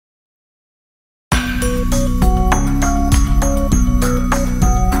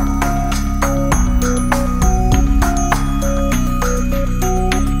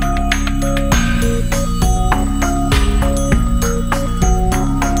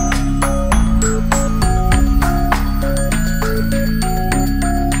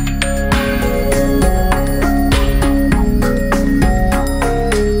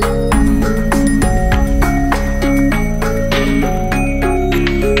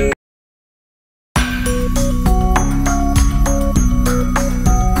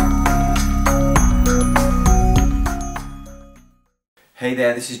Hey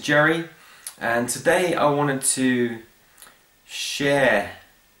there, this is Jerry, and today I wanted to share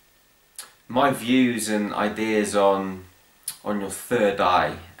my views and ideas on your third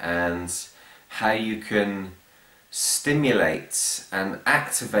eye and how you can stimulate and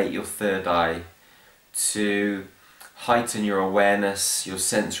activate your third eye to heighten your awareness, your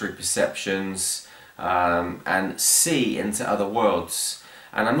sensory perceptions, and see into other worlds.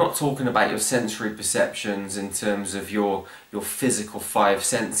 And I'm not talking about your sensory perceptions in terms of your physical five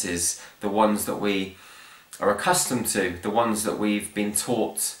senses, the ones that we are accustomed to, the ones that we've been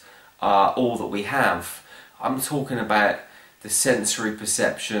taught are all that we have. I'm talking about the sensory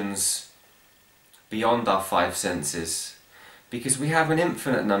perceptions beyond our five senses, because we have an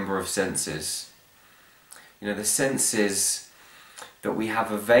infinite number of senses. You know, the senses that we have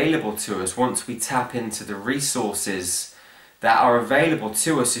available to us once we tap into the resources that are available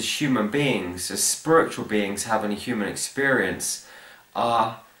to us as human beings, as spiritual beings having a human experience,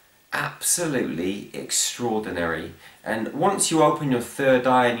 are absolutely extraordinary. And once you open your third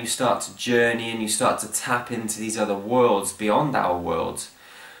eye and you start to journey and you start to tap into these other worlds beyond our world,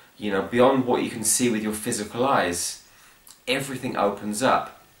 you know, beyond what you can see with your physical eyes, everything opens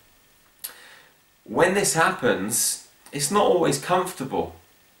up. When this happens, it's not always comfortable.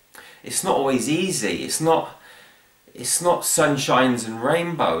 It's not always easy. It's not sunshines and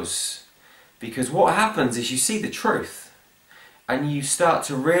rainbows, because what happens is you see the truth and you start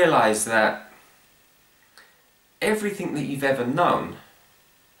to realize that everything that you've ever known,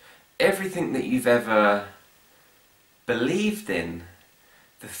 everything that you've ever believed in,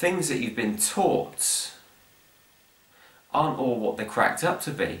 the things that you've been taught, aren't all what they're cracked up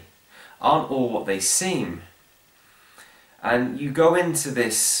to be, aren't all what they seem. And you go into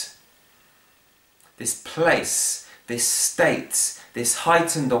this place, this state, this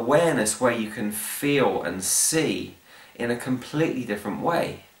heightened awareness where you can feel and see in a completely different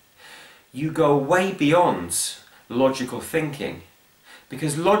way. You go way beyond logical thinking,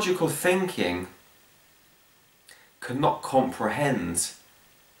 because logical thinking cannot comprehend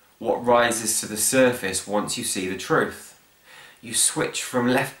what rises to the surface once you see the truth. You switch from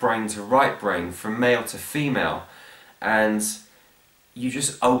left brain to right brain, from male to female, and you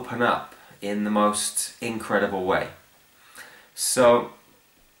just open up in the most incredible way. So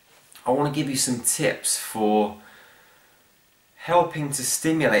I want to give you some tips for helping to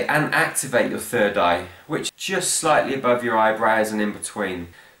stimulate and activate your third eye, which is just slightly above your eyebrows and in between.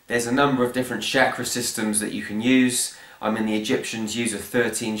 There's a number of different chakra systems that you can use. The Egyptians use a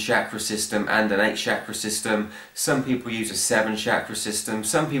 13 chakra system and an 8 chakra system. Some people use a 7 chakra system.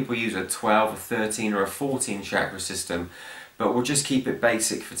 Some people use a 12, a 13 or a 14 chakra system. But we'll just keep it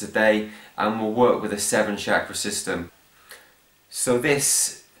basic for today and we'll work with a 7 chakra system. So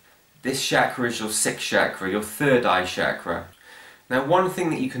this chakra is your 6th chakra, your third eye chakra. Now, one thing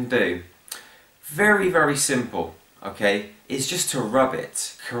that you can do, very, very simple, okay, is just to rub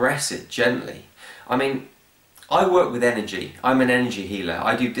it, caress it gently. I work with energy. I'm an energy healer.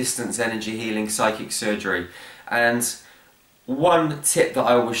 I do distance energy healing, psychic surgery. And one tip that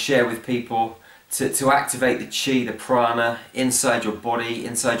I always share with people to activate the chi, the prana, inside your body,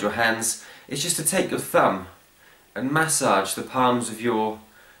 inside your hands, is just to take your thumb and massage the palms of your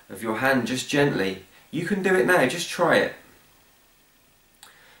hand just gently. You can do it now, just try it.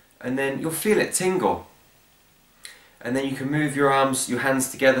 And then you'll feel it tingle. And then you can move your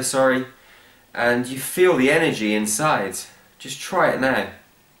hands together, and you feel the energy inside. Just try it now.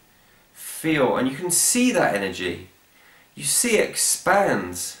 Feel, and you can see that energy. You see it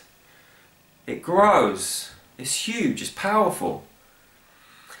expand. It grows. It's huge, it's powerful.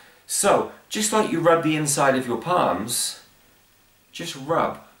 So, just like you rub the inside of your palms, just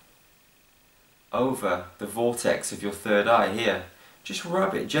rub over the vortex of your third eye here. Just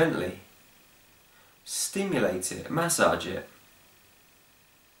rub it gently. Stimulate it, massage it.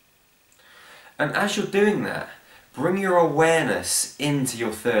 And as you're doing that, bring your awareness into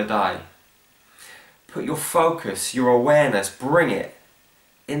your third eye. Put your focus, your awareness, bring it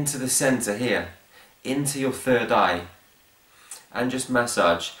into the center here, into your third eye. And just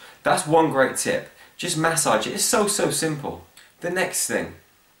massage. That's one great tip. Just massage it. It's so simple. The next thing,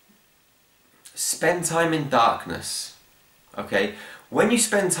 spend time in darkness. Okay? When you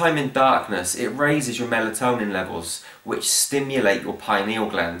spend time in darkness, it raises your melatonin levels, which stimulate your pineal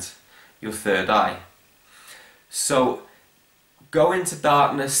gland, your third eye. So go into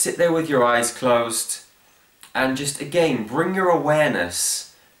darkness, sit there with your eyes closed, and just again bring your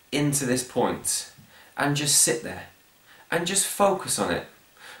awareness into this point and just sit there and just focus on it.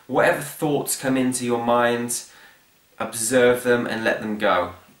 Whatever thoughts come into your mind, observe them and let them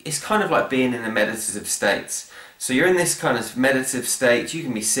go. It's kind of like being in a meditative state. So you're in this kind of meditative state. You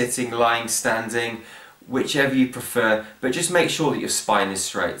can be sitting, lying, standing, whichever you prefer, but just make sure that your spine is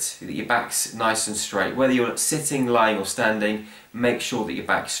straight, that your back's nice and straight. Whether you're sitting, lying or standing, make sure that your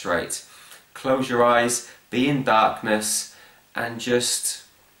back's straight. Close your eyes, be in darkness, and just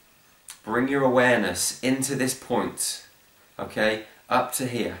bring your awareness into this point, okay, up to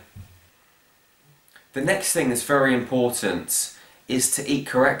here. The next thing that's very important is to eat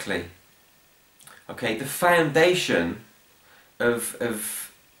correctly. Okay, the foundation of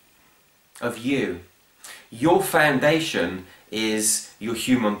you, your foundation is your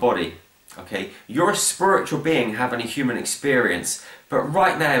human body. Okay, you're a spiritual being having a human experience, but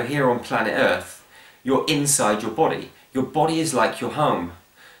right now here on planet Earth, you're inside your body. Your body is like your home.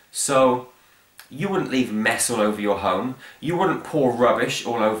 So you wouldn't leave mess all over your home. You wouldn't pour rubbish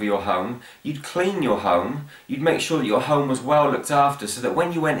all over your home. You'd clean your home. You'd make sure that your home was well looked after so that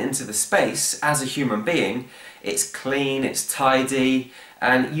when you went into the space as a human being, it's clean, it's tidy,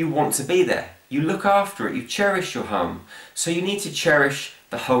 and you want to be there. You look after it, you cherish your home. So you need to cherish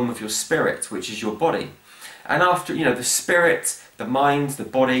the home of your spirit, which is your body. And after, you know, the spirit, the mind, the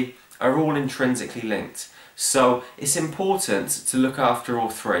body are all intrinsically linked. So it's important to look after all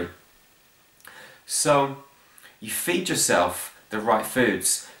three. So you feed yourself the right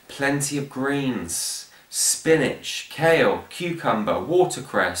foods, plenty of greens, spinach, kale, cucumber,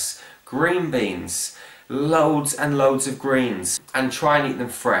 watercress, green beans, loads and loads of greens, and try and eat them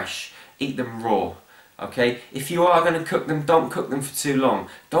fresh, eat them raw. Okay, if you are going to cook them, don't cook them for too long.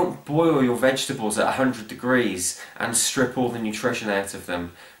 Don't boil your vegetables at 100 degrees and strip all the nutrition out of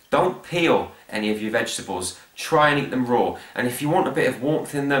them. Don't peel any of your vegetables. Try and eat them raw. And if you want a bit of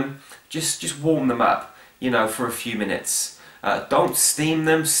warmth in them, just warm them up, you know, for a few minutes. Don't steam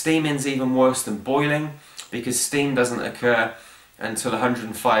them. Steaming's even worse than boiling because steam doesn't occur until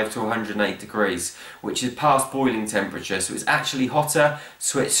 105 to 108 degrees, which is past boiling temperature. So it's actually hotter,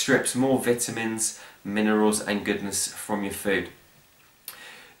 so it strips more vitamins, minerals and goodness from your food.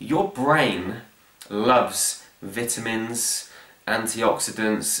 Your brain loves vitamins,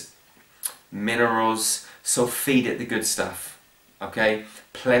 antioxidants, minerals, so feed it the good stuff. Okay,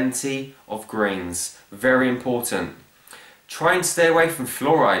 plenty of greens, very important. Try and stay away from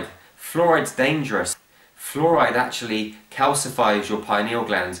fluoride. Fluoride's dangerous. Fluoride actually calcifies your pineal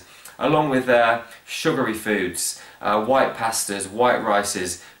gland, along with sugary foods, white pastas, white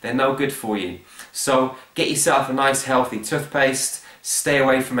rices. They're no good for you. So get yourself a nice healthy toothpaste, stay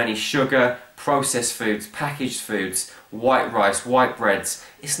away from any sugar, processed foods, packaged foods, white rice, white breads.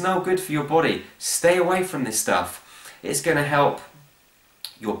 It's no good for your body. Stay away from this stuff. It's going to help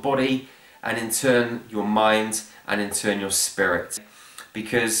your body and in turn your mind and in turn your spirit.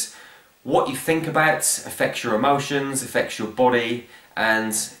 Because what you think about affects your emotions, affects your body,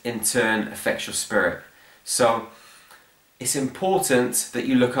 and in turn affects your spirit. So it's important that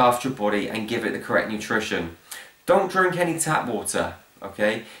you look after your body and give it the correct nutrition. Don't drink any tap water,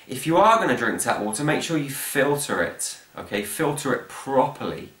 okay? If you are going to drink tap water, make sure you filter it, okay? Filter it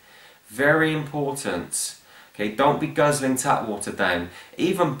properly. Very important. Okay, don't be guzzling tap water down.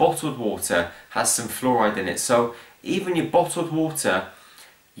 Even bottled water has some fluoride in it. So even your bottled water,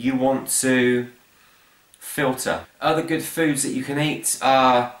 you want to filter. Other good foods that you can eat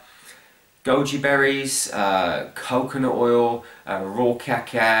are goji berries, coconut oil, raw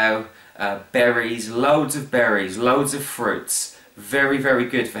cacao, berries, loads of fruits. Very, very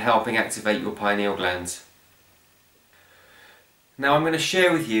good for helping activate your pineal gland. Now I'm going to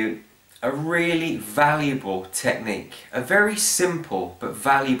share with you a really valuable technique, a very simple but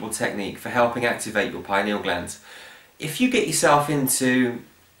valuable technique for helping activate your pineal gland. If you get yourself into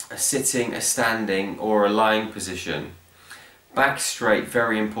a sitting, a standing or a lying position, back straight,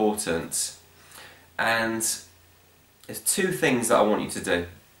 very important, and there's two things that I want you to do.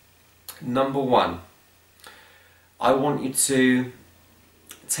 Number one, I want you to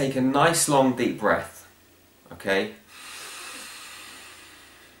take a nice long deep breath, okay?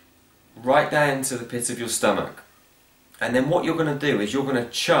 Right down to the pit of your stomach. And then what you're going to do is you're going to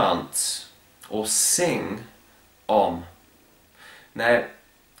chant or sing Om. Now,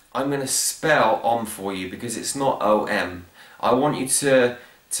 I'm going to spell Om for you because it's not O-M. I want you to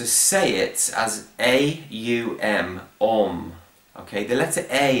say it as A-U-M, Om. Okay, the letter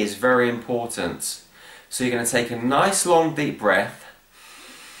A is very important. So you're going to take a nice long deep breath.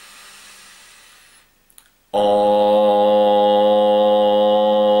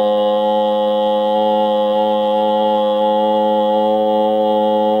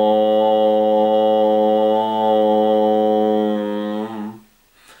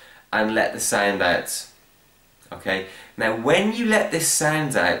 And let the sound out. Okay, now when you let this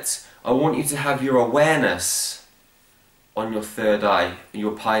sound out, I want you to have your awareness on your third eye,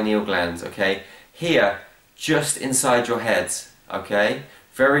 your pineal gland, okay? Here, just inside your head, okay?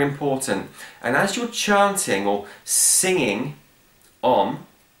 Very important. And as you're chanting or singing Om,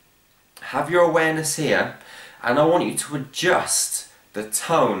 have your awareness here, and I want you to adjust the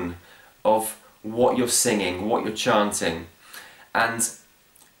tone of what you're singing, what you're chanting, and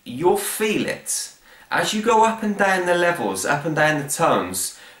you'll feel it. As you go up and down the levels, up and down the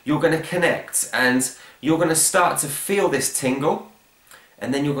tones, you're going to connect, and you're going to start to feel this tingle,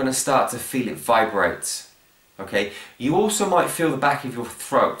 and then you're going to start to feel it vibrate. Okay? You also might feel the back of your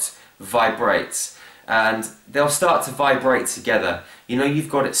throat vibrate, and they'll start to vibrate together. You know, you've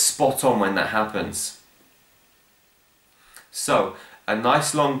got it spot on when that happens. So, a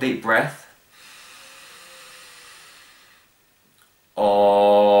nice long deep breath.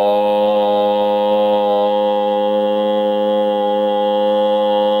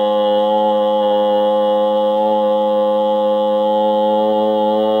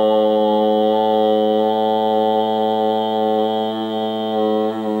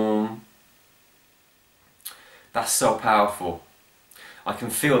 That's so powerful. I can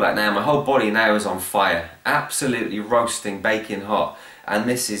feel that now. My whole body now is on fire. Absolutely roasting, baking hot. And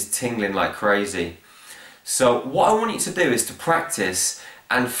this is tingling like crazy. So what I want you to do is to practice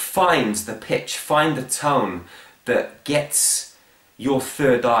and find the pitch, find the tone that gets your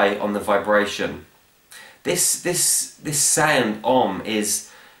third eye on the vibration. This sound, Om, is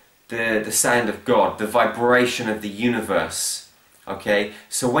the sound of God, the vibration of the universe. Okay,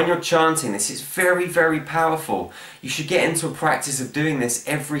 so when you're chanting this, it's very, very powerful. You should get into a practice of doing this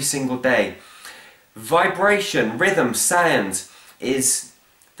every single day. Vibration, rhythm, sound is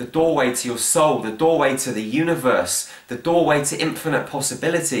the doorway to your soul, the doorway to the universe, the doorway to infinite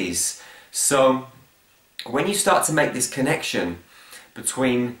possibilities. So when you start to make this connection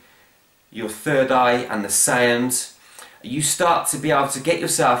between your third eye and the sound, you start to be able to get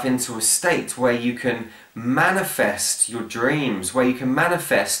yourself into a state where you can manifest your dreams, where you can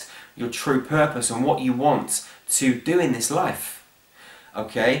manifest your true purpose and what you want to do in this life.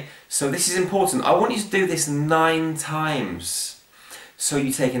 Okay, so this is important. I want you to do this 9 times. So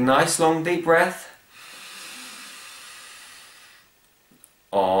you take a nice long deep breath.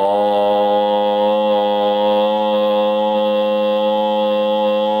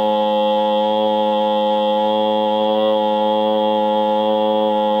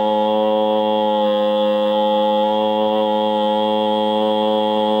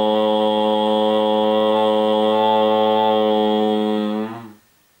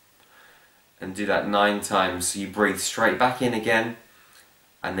 And do that 9 times. So you breathe straight back in again,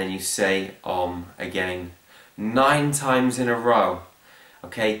 and then you say Om again. 9 times in a row.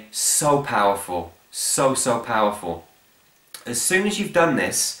 Okay, so powerful. So powerful. As soon as you've done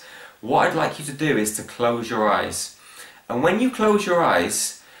this, what I'd like you to do is to close your eyes. And when you close your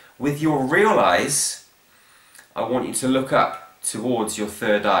eyes, with your real eyes, I want you to look up towards your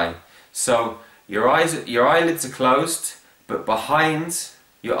third eye. So your eyelids are closed, but behind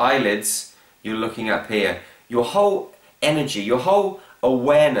your eyelids, you're looking up here. Your whole energy, your whole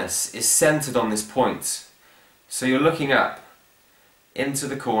awareness is centered on this point. So you're looking up into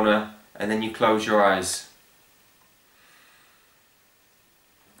the corner, and then you close your eyes.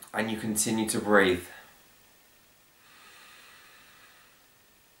 And you continue to breathe.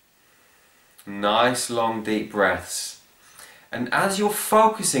 Nice long deep breaths. And as you're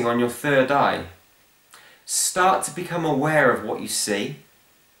focusing on your third eye, start to become aware of what you see,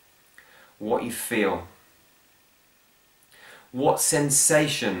 what you feel. What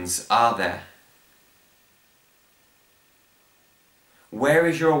sensations are there? Where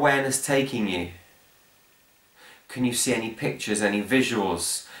is your awareness taking you? Can you see any pictures, any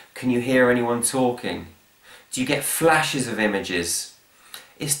visuals? Can you hear anyone talking? Do you get flashes of images?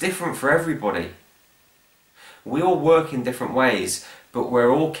 It's different for everybody. We all work in different ways, but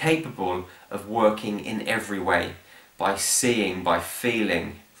we're all capable of working in every way. By seeing, by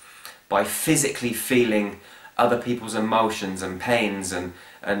feeling, by physically feeling other people's emotions and pains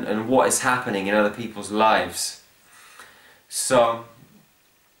and what is happening in other people's lives. So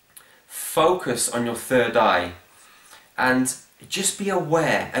focus on your third eye and just be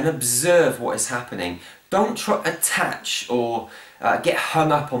aware and observe what is happening. Don't try to attach or get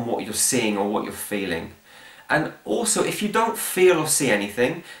hung up on what you're seeing or what you're feeling. And also, if you don't feel or see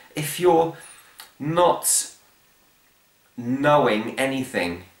anything, if you're not knowing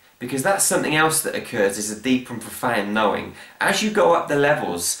anything, because that's something else that occurs, is a deep and profound knowing. As you go up the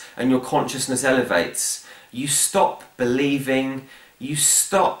levels and your consciousness elevates, you stop believing, you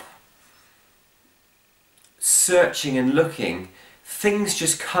stop searching and looking. Things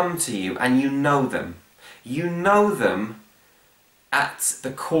just come to you and you know them. You know them at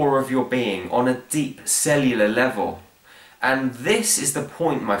the core of your being on a deep cellular level. And this is the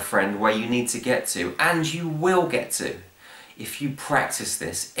point, my friend, where you need to get to, and you will get to, if you practice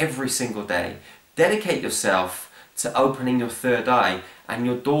this every single day. Dedicate yourself to opening your third eye and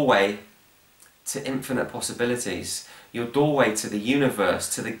your doorway to infinite possibilities, your doorway to the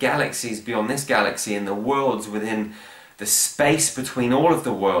universe, to the galaxies beyond this galaxy and the worlds within the space between all of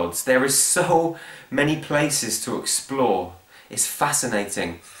the worlds. There is so many places to explore. It's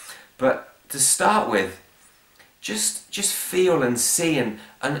fascinating. But to start with, just feel and see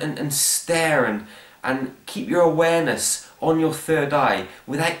and stare and keep your awareness on your third eye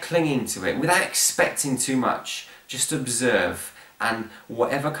without clinging to it, without expecting too much. Just observe, and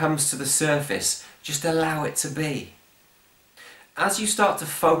whatever comes to the surface, just allow it to be. As you start to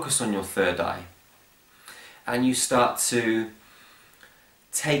focus on your third eye, and you start to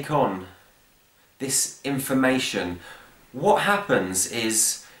take on this information, what happens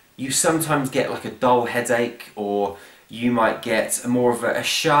is you sometimes get like a dull headache, or you might get more of a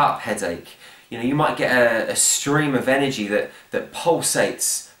sharp headache. You know, you might get a stream of energy that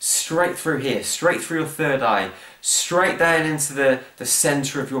pulsates straight through here, straight through your third eye, straight down into the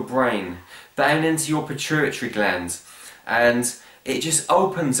center of your brain, down into your pituitary gland, and it just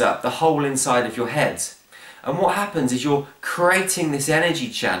opens up the whole inside of your head. And what happens is you're creating this energy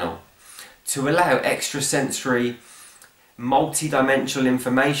channel to allow extrasensory, multi-dimensional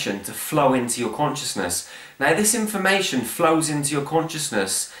information to flow into your consciousness. Now, this information flows into your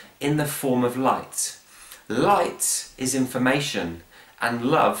consciousness in the form of light. Light is information, and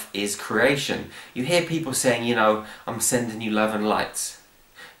love is creation. You hear people saying, you know, I'm sending you love and light.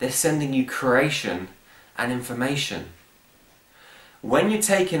 They're sending you creation and information. When you're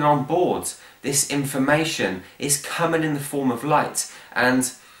taking on board this information, is coming in the form of light.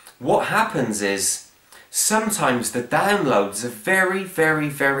 And what happens is, sometimes the downloads are very, very,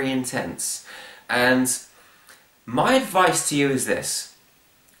 very intense. And my advice to you is this: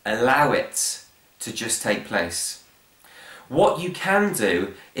 allow it to just take place. What you can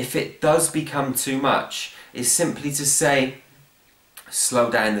do, if it does become too much, is simply to say, slow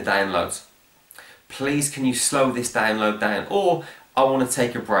down the download. Please, can you slow this download down? Or, I want to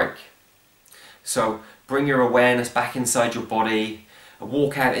take a break. So bring your awareness back inside your body,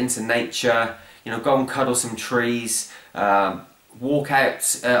 walk out into nature, you know, go and cuddle some trees, walk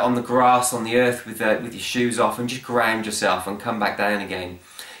out on the grass, on the earth with your shoes off, and just ground yourself and come back down again.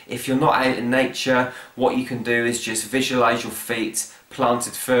 If you're not out in nature, what you can do is just visualize your feet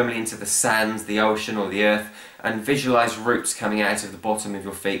planted firmly into the sand, the ocean or the earth, and visualize roots coming out of the bottom of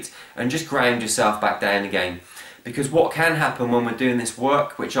your feet, and just ground yourself back down again. Because what can happen when we're doing this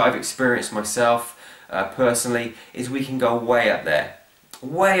work, which I've experienced myself personally, is we can go way up there,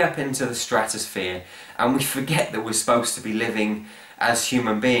 way up into the stratosphere, and we forget that we're supposed to be living as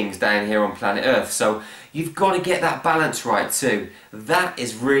human beings down here on planet Earth. So you've got to get that balance right too. That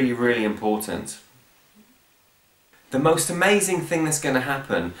is really, really important. The most amazing thing that's going to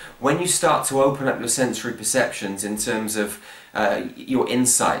happen when you start to open up your sensory perceptions in terms of your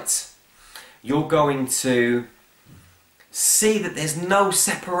insights, you're going to see that there's no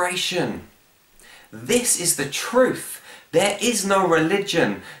separation. This is the truth. There is no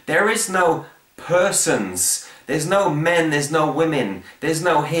religion. There is no persons. There's no men, there's no women. There's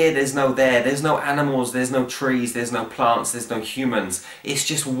no here, there's no there. There's no animals, there's no trees, there's no plants, there's no humans. It's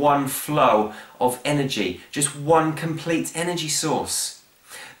just one flow of energy. Just one complete energy source.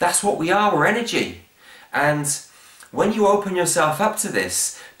 That's what we are, we're energy. And when you open yourself up to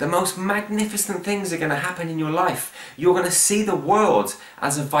this, the most magnificent things are going to happen in your life. You're going to see the world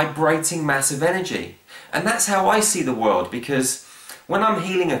as a vibrating mass of energy. And that's how I see the world, because when I'm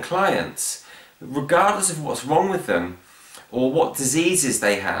healing a client, regardless of what's wrong with them or what diseases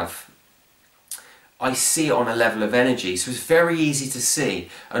they have, I see it on a level of energy. So it's very easy to see.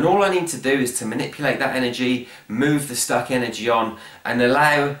 And all I need to do is to manipulate that energy, move the stuck energy on, and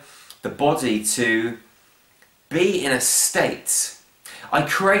allow the body to be in a state. I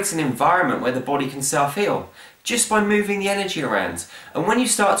create an environment where the body can self-heal just by moving the energy around. And when you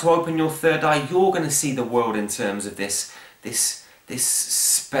start to open your third eye, you're going to see the world in terms of this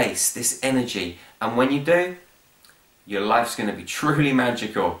space, this energy. And when you do, your life's going to be truly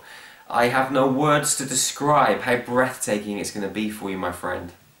magical. I have no words to describe how breathtaking it's going to be for you, my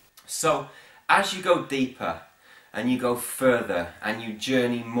friend. So, as you go deeper, and you go further, and you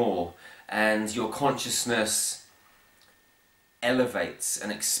journey more, and your consciousness elevates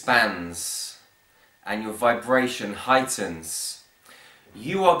and expands, and your vibration heightens,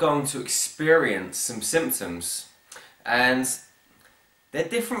 you are going to experience some symptoms. And they're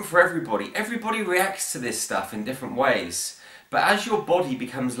different for everybody. Everybody reacts to this stuff in different ways. But as your body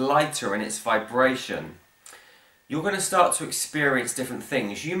becomes lighter in its vibration, you're going to start to experience different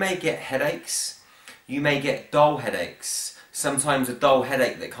things. You may get headaches, you may get dull headaches, sometimes a dull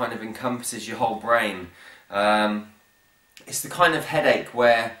headache that kind of encompasses your whole brain. It's the kind of headache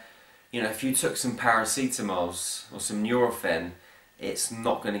where, you know, if you took some paracetamols or some Nurofen, it's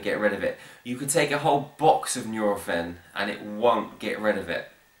not going to get rid of it. You could take a whole box of Nurofen and it won't get rid of it.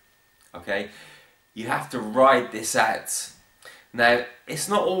 Okay? You have to ride this out. Now, it's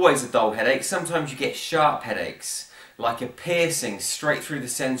not always a dull headache. Sometimes you get sharp headaches, like a piercing straight through the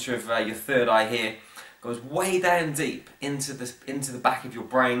centre of your third eye here. Goes way down deep into the back of your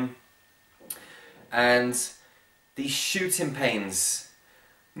brain. And these shooting pains,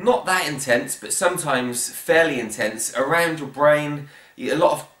 not that intense, but sometimes fairly intense, around your brain. A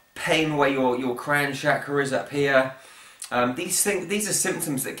lot of pain where your crown chakra is up here. These are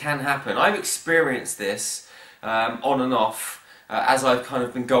symptoms that can happen. I've experienced this on and off as I've kind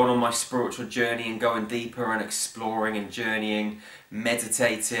of been going on my spiritual journey and going deeper and exploring and journeying,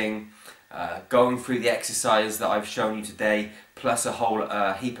 meditating, going through the exercise that I've shown you today, plus a whole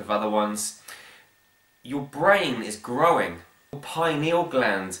heap of other ones. Your brain is growing. Your pineal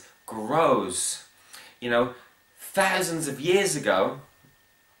gland grows. You know, thousands of years ago,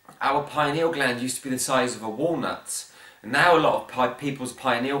 our pineal gland used to be the size of a walnut. And now a lot of people's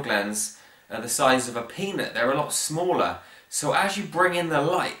pineal glands are the size of a peanut. They're a lot smaller. So as you bring in the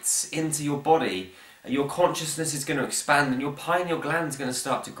lights into your body, your consciousness is going to expand and your pineal gland is going to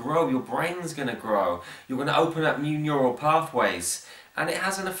start to grow. Your brain's going to grow. You're going to open up new neural pathways. And it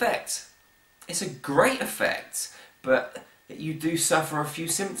has an effect. It's a great effect, but you do suffer a few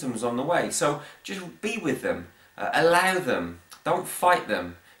symptoms on the way. So just be with them. Allow them. Don't fight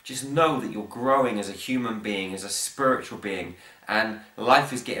them. Just know that you're growing as a human being, as a spiritual being, and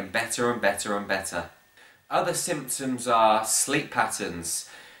life is getting better and better and better. Other symptoms are sleep patterns.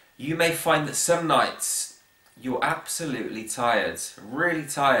 You may find that some nights you're absolutely tired, really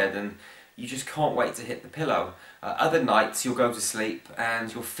tired, and you just can't wait to hit the pillow. Other nights you'll go to sleep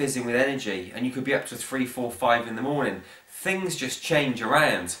and you're fizzing with energy, and you could be up to 3, 4, 5 in the morning. Things just change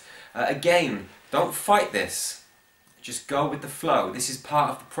around. Again, don't fight this. Just go with the flow. This is part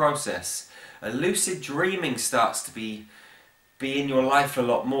of the process. Lucid dreaming starts to be in your life a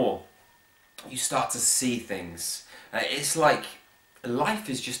lot more. You start to see things. It's like life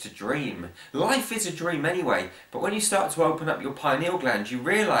is just a dream. Life is a dream anyway, but when you start to open up your pineal gland, you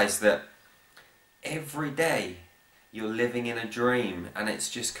realise that every day you're living in a dream, and it's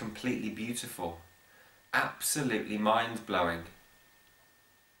just completely beautiful. Absolutely mind-blowing.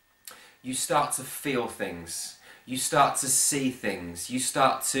 You start to feel things. You start to see things. You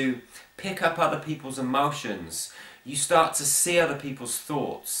start to pick up other people's emotions. You start to see other people's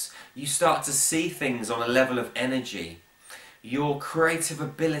thoughts. You start to see things on a level of energy. Your creative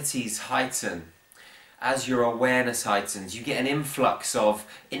abilities heighten. As your awareness heightens, you get an influx of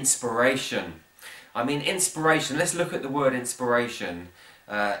inspiration. I mean, inspiration, let's look at the word inspiration.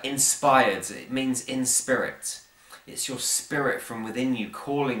 Inspired, it means in spirit. It's your spirit from within you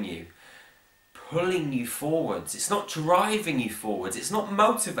calling you, pulling you forwards. It's not driving you forwards. It's not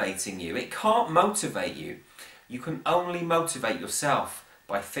motivating you. It can't motivate you. You can only motivate yourself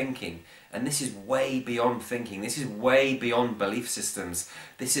by thinking. And this is way beyond thinking. This is way beyond belief systems.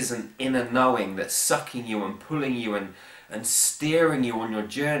 This is an inner knowing that's sucking you and pulling you and steering you on your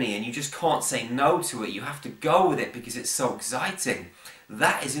journey, and you just can't say no to it. You have to go with it because it's so exciting.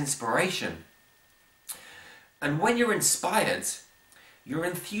 That is inspiration. And when you're inspired, you're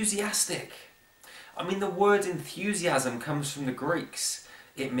enthusiastic. I mean, the word enthusiasm comes from the Greeks.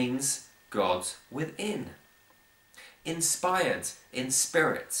 It means God within. Inspired, in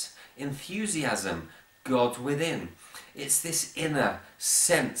spirit. Enthusiasm, God within. It's this inner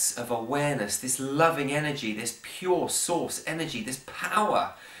sense of awareness, this loving energy, this pure source energy, this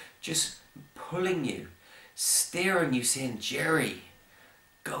power just pulling you, steering you, saying, Jerry,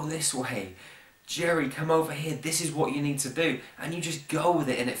 go this way. Jerry, come over here. This is what you need to do. And you just go with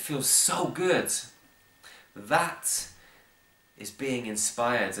it and it feels so good. That is being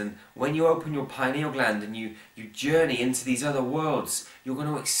inspired. And when you open your pineal gland and you journey into these other worlds, you're going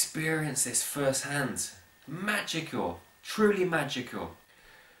to experience this firsthand. Magical, truly magical.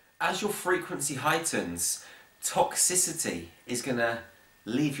 As your frequency heightens, toxicity is going to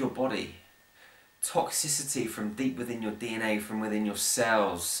leave your body. Toxicity from deep within your DNA, from within your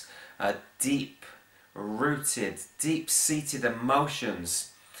cells, deep-rooted, deep-seated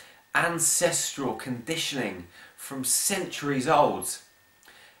emotions, ancestral conditioning from centuries old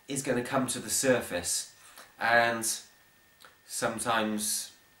is going to come to the surface. And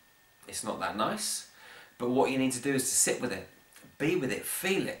sometimes it's not that nice. But what you need to do is to sit with it. Be with it,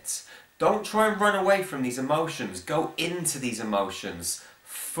 feel it. Don't try and run away from these emotions. Go into these emotions.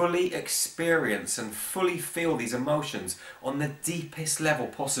 Fully experience and fully feel these emotions on the deepest level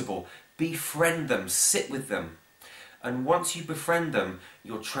possible. Befriend them, sit with them. And once you befriend them,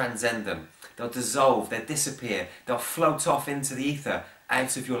 you'll transcend them. They'll dissolve, they'll disappear, they'll float off into the ether,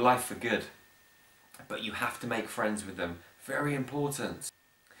 out of your life for good. But you have to make friends with them. Very important.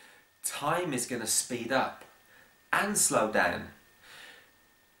 Time is going to speed up and slow down.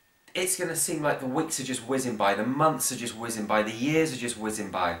 It's going to seem like the weeks are just whizzing by, the months are just whizzing by, the years are just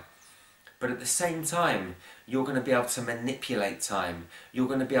whizzing by. But at the same time, you're going to be able to manipulate time. You're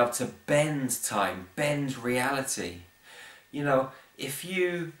going to be able to bend time, bend reality. You know, if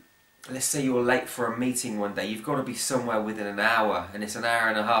you, let's say you're late for a meeting one day, you've got to be somewhere within an hour, and it's an hour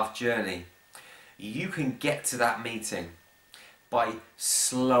and a half journey. You can get to that meeting by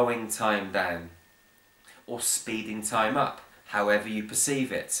slowing time down or speeding time up, however you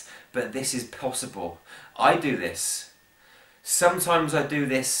perceive it. But this is possible. I do this. Sometimes I do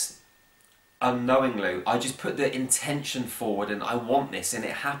this unknowingly. I just put the intention forward and I want this and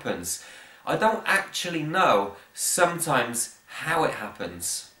it happens. I don't actually know sometimes how it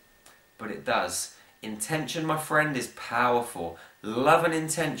happens, but it does. Intention, my friend, is powerful. Love and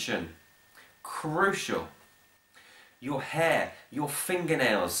intention, crucial. Your hair, your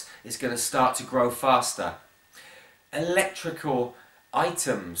fingernails is going to start to grow faster. Electrical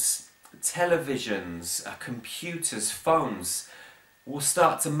items, televisions, computers, phones will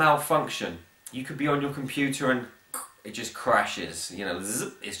start to malfunction. You could be on your computer and it just crashes, you know,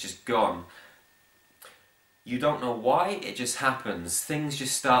 zip, it's just gone. You don't know why, it just happens. Things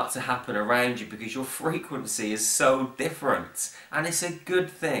just start to happen around you because your frequency is so different, and it's a good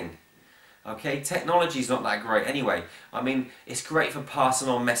thing. Okay, technology's not that great anyway. I mean, it's great for passing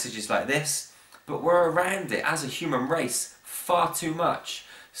on messages like this, but we're around it as a human race far too much.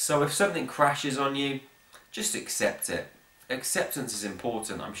 So if something crashes on you, just accept it. Acceptance is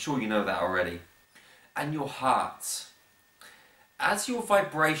important, I'm sure you know that already. And your heart. As your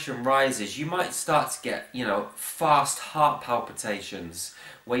vibration rises, you might start to get, you know, fast heart palpitations,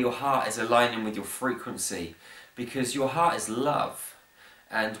 where your heart is aligning with your frequency, because your heart is love.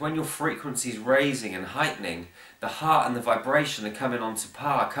 And when your frequency is raising and heightening, the heart and the vibration are coming onto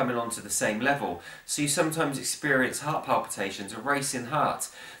par, coming onto the same level. So you sometimes experience heart palpitations, a racing heart.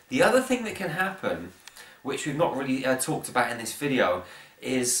 The other thing that can happen, which we've not really talked about in this video,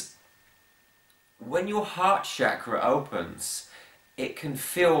 is when your heart chakra opens, it can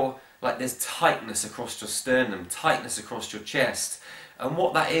feel like there's tightness across your sternum, tightness across your chest. And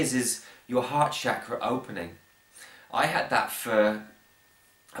what that is your heart chakra opening. I had that for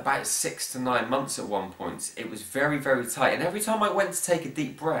about 6 to 9 months at one point. It was very, very tight, and every time I went to take a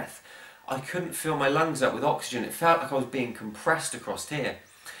deep breath, I couldn't fill my lungs up with oxygen. It felt like I was being compressed across here,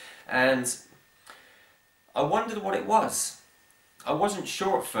 and I wondered what it was. I wasn't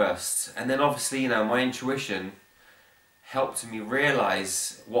sure at first, and then obviously, you know, my intuition helped me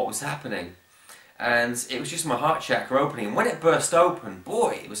realise what was happening, and it was just my heart chakra opening. And when it burst open,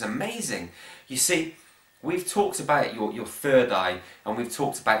 boy, it was amazing. You see, we've talked about your third eye, and we've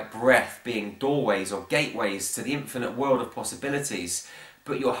talked about breath being doorways or gateways to the infinite world of possibilities.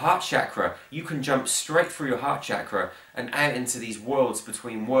 But your heart chakra, you can jump straight through your heart chakra and out into these worlds,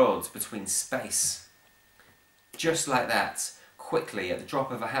 between space. Just like that, quickly, at the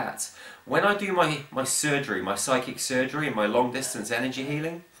drop of a hat. When I do my surgery, my psychic surgery and my long distance energy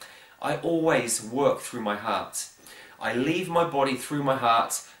healing, I always work through my heart. I leave my body through my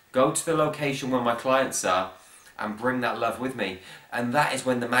heart, go to the location where my clients are, and bring that love with me. And that is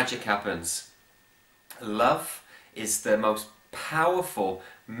when the magic happens. Love is the most powerful,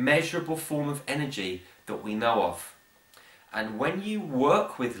 measurable form of energy that we know of. And when you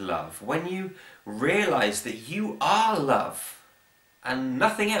work with love, when you realize that you are love and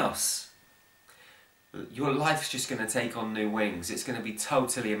nothing else, your life's just going to take on new wings. It's going to be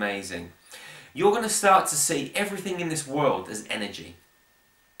totally amazing. You're going to start to see everything in this world as energy.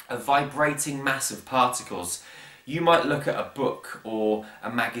 A vibrating mass of particles. You might look at a book or a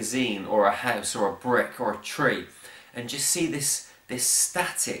magazine or a house or a brick or a tree and just see this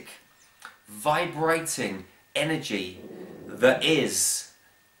static, vibrating energy that is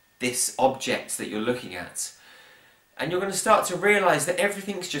this object that you're looking at. And you're going to start to realise that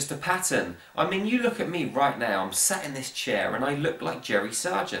everything's just a pattern. I mean, you look at me right now, I'm sat in this chair and I look like Jerry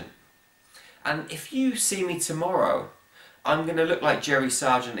Sargent. And if you see me tomorrow, I'm going to look like Jerry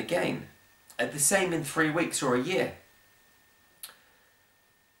Sargent again. The same in 3 weeks or a year.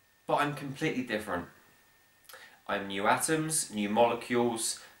 But I'm completely different. I'm new atoms, new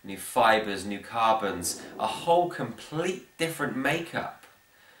molecules, new fibres, new carbons, a whole complete different makeup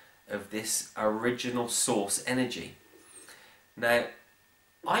of this original source energy. Now,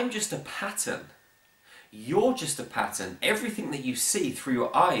 I'm just a pattern. You're just a pattern. Everything that you see through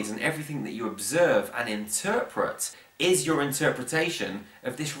your eyes and everything that you observe and interpret is your interpretation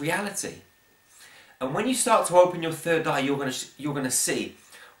of this reality. And when you start to open your third eye, you're going to see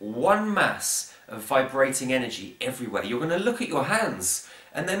one mass of vibrating energy everywhere. You're going to look at your hands,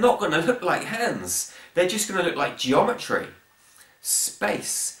 and they're not going to look like hands. They're just going to look like geometry,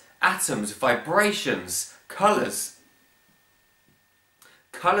 space, atoms, vibrations, colours.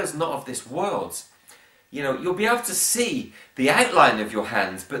 Colours not of this world. You know, you'll be able to see the outline of your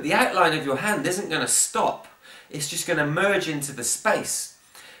hand, but the outline of your hand isn't going to stop. It's just going to merge into the space.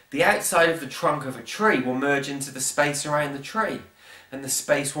 The outside of the trunk of a tree will merge into the space around the tree. And the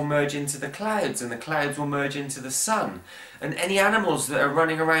space will merge into the clouds, and the clouds will merge into the sun. And any animals that are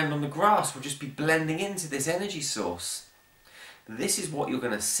running around on the grass will just be blending into this energy source. This is what you're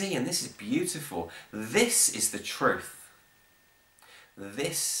going to see, and this is beautiful. This is the truth.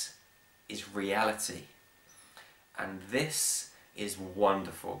 This is reality. And this is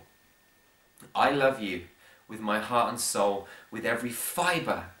wonderful. I love you with my heart and soul, with every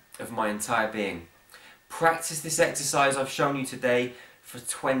fibre of my entire being. Practice this exercise I've shown you today for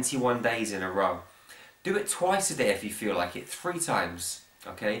 21 days in a row. Do it twice a day if you feel like it, 3 times.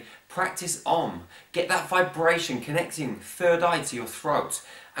 Okay? Practice Om. Get that vibration connecting third eye to your throat.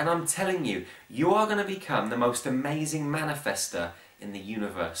 And I'm telling you, you are going to become the most amazing manifester in the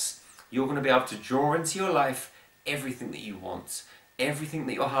universe. You're going to be able to draw into your life everything that you want, everything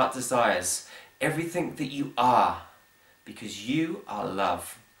that your heart desires, everything that you are, because you are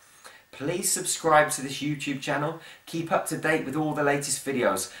love. Please subscribe to this YouTube channel. Keep up to date with all the latest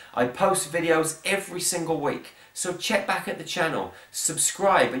videos. I post videos every single week, so check back at the channel,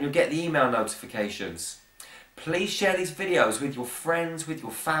 subscribe, and you'll get the email notifications. Please share these videos with your friends, with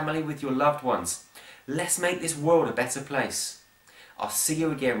your family, with your loved ones. Let's make this world a better place. I'll see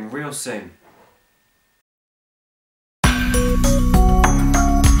you again real soon.